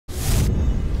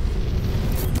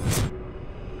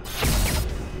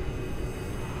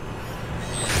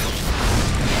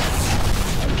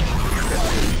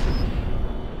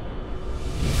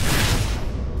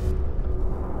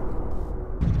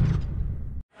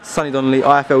Sonny Donnelly,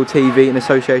 iFL TV in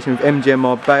association with MGM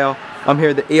Marbella. I'm here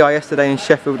at the EIS today in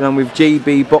Sheffield and I'm with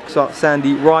GB boxer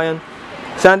Sandy Ryan.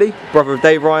 Sandy, brother of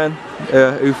Dave Ryan,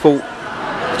 who fought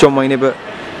John Wayne Ibbott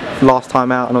last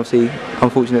time out and obviously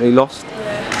unfortunately lost.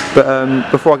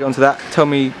 But before I get onto that, tell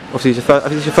me, obviously I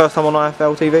think it's your first time on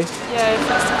iFL TV? Yeah,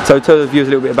 first time. So tell the viewers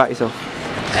a little bit about yourself.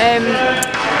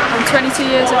 I'm 22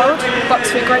 years old,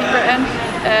 boxed for Great Britain,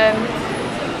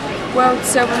 world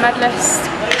silver medalist,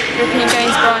 European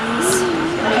Games bronze.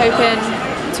 I'm hoping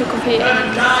to compete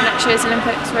in next year's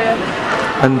Olympics, Rio.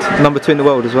 And #2 in the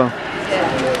world as well.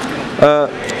 Yeah.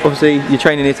 Obviously you're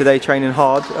training here today, training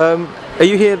hard. Are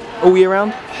you here all year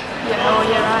round? Yeah, all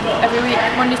year round, every week,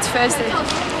 Monday to Thursday.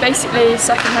 Basically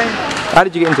second home. How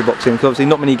did you get into boxing? Because obviously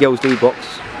not many girls do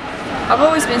box. I've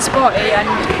always been sporty and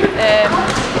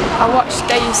I watched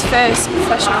Dave's first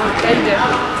professional debut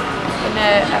in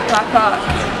at Black Park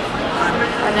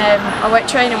and I went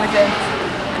training with him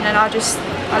and then I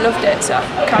loved it, so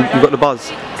I carried on. You got the buzz?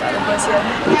 Got the buzz,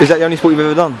 yeah. Is that the only sport you've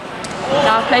ever done?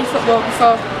 No, I played football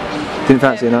before. Didn't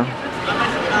fancy it, no?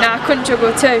 No, I couldn't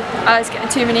juggle too. I was getting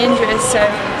too many injuries, so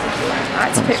I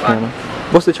had to pick one.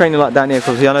 What's the training like down here?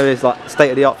 Because obviously I know there's like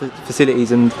state-of-the-art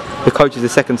facilities and the coaches are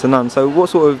second to none. So what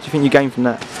sort of do you think you gain from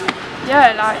that?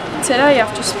 Yeah, like today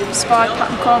I've just sparred Pat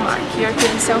McCormack,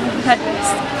 European silver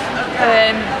medalist.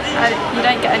 You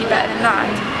don't get any better than that.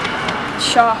 And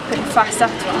sharp and fast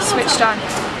after you switched on.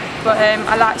 But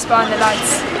I like sparring the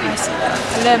lads.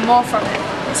 I learn more from it.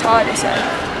 It's harder, so.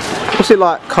 What's it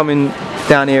like coming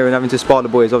down here and having to spar the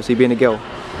boys? Obviously being a girl.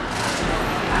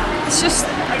 It's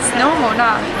normal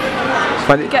now.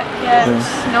 It's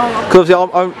normal. Because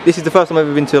obviously this is the first time I've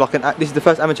ever been to like this is the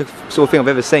first amateur sort of thing I've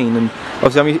ever seen, and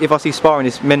obviously I mean, if I see sparring,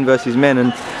 it's men versus men,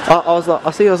 and I was like, I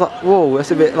was like, whoa,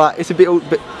 that's a bit like it's a bit.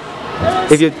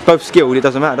 If you're both skilled, it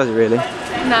doesn't matter, does it really?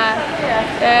 Nah.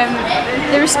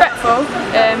 They're respectful,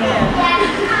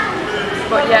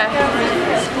 but yeah,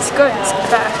 it's good. It's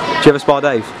better. Did you ever spar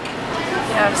Dave?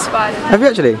 Yeah, I've sparred him. Have you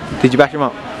actually? Did you back him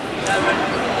up?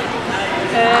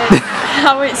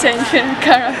 I won't say anything on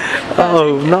camera.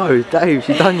 Oh no, Dave,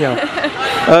 she done ya.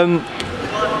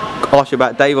 I'll ask you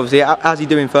about Dave, obviously. How's he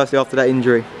doing firstly after that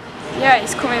injury? Yeah,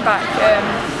 he's coming back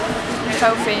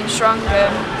healthy and strong.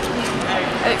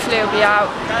 Hopefully he'll be out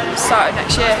starting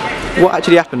next year. What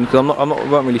actually happened? Because I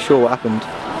weren't really sure what happened.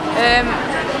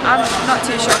 I'm not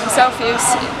too sure myself.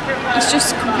 He's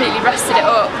just completely rested it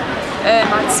up.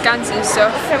 Had scans and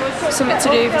stuff, something to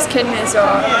do with his kidneys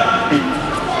or.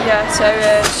 Yeah, so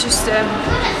it's just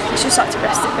had to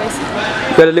rest it basically.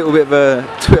 You had a little bit of a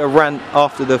Twitter rant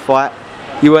after the fight.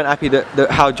 You weren't happy that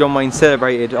how John Wayne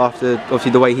celebrated after obviously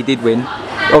the way he did win.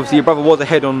 Obviously your brother was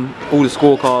ahead on all the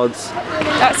scorecards.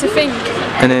 That's the thing.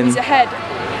 And then he was ahead,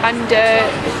 and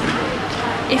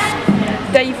if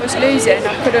Dave was losing,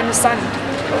 I could understand.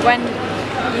 But when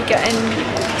you're getting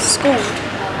schooled,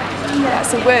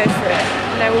 that's a word for it.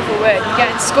 No other word. You're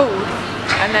getting schooled.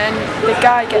 And then the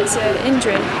guy gets an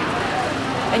injury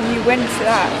and you win for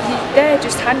that. They're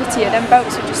just handed to you, them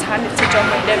belts were just handed to John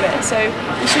Wayne Ibbott, so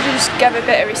you should have just give a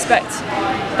bit of respect.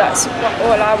 That's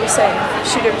all I was saying, you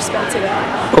should have respected it.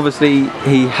 Obviously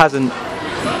he hasn't,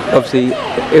 obviously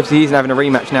he isn't having a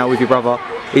rematch now with your brother.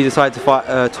 He decided to fight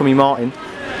Tommy Martin.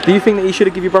 Do you think that he should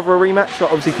have given your brother a rematch?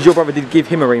 Obviously because your brother did give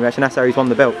him a rematch and that's how he's won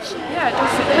the belts. Yeah,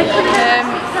 definitely.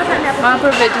 My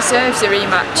brother deserves a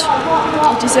rematch.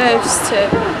 He deserves to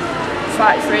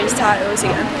fight for his titles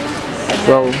again.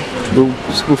 Well,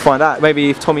 we'll find out.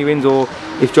 Maybe if Tommy wins or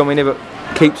if John Wayne Ibbott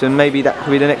keeps him, maybe that could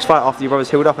be the next fight after your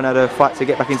brother's healed up and had a fight to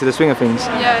get back into the swing of things.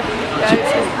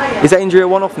 Yeah. Is that injury a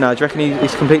one-off now? Do you reckon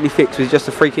he's completely fixed? Was it just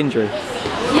a freak injury?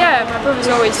 Yeah, my brother's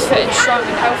always fit and strong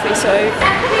and healthy, so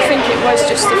I think it was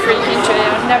just a freak injury.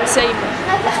 I've never seen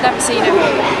him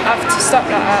have to stop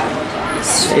like that.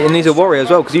 And he's a warrior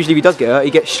as well, because usually if he does get hurt, he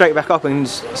gets straight back up and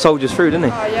soldiers through, doesn't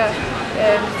he? Oh yeah,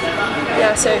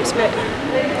 yeah. So it's a bit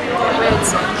weird.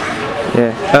 So.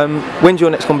 Yeah. When's your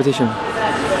next competition? I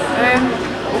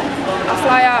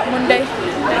fly out Monday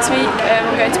next week.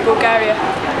 I'm going to Bulgaria,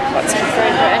 boxing for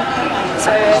Great Britain. So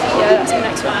yeah, that's my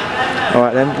next one. All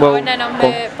right then. Well. And then I'm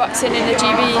boxing in the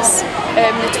GBs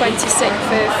the 26th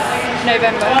of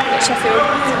November at Sheffield.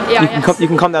 Yeah. You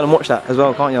can come down and watch that as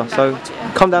well, can't you? So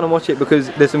come down and watch it because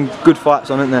there's some good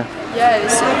fights on, isn't there? Yeah,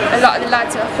 there's a lot of the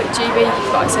lads are up at GB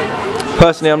boxing.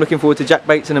 Personally, I'm looking forward to Jack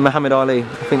Bateson and Muhammad Ali. I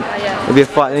think it'll be a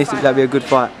fight. That'll be a good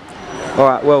fight. All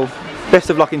right. Well, best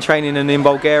of luck in training and in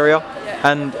Bulgaria,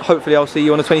 and hopefully I'll see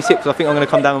you on the 26th. I think I'm going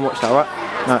to come down and watch that. All right.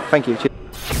 All right. Thank you. Cheers.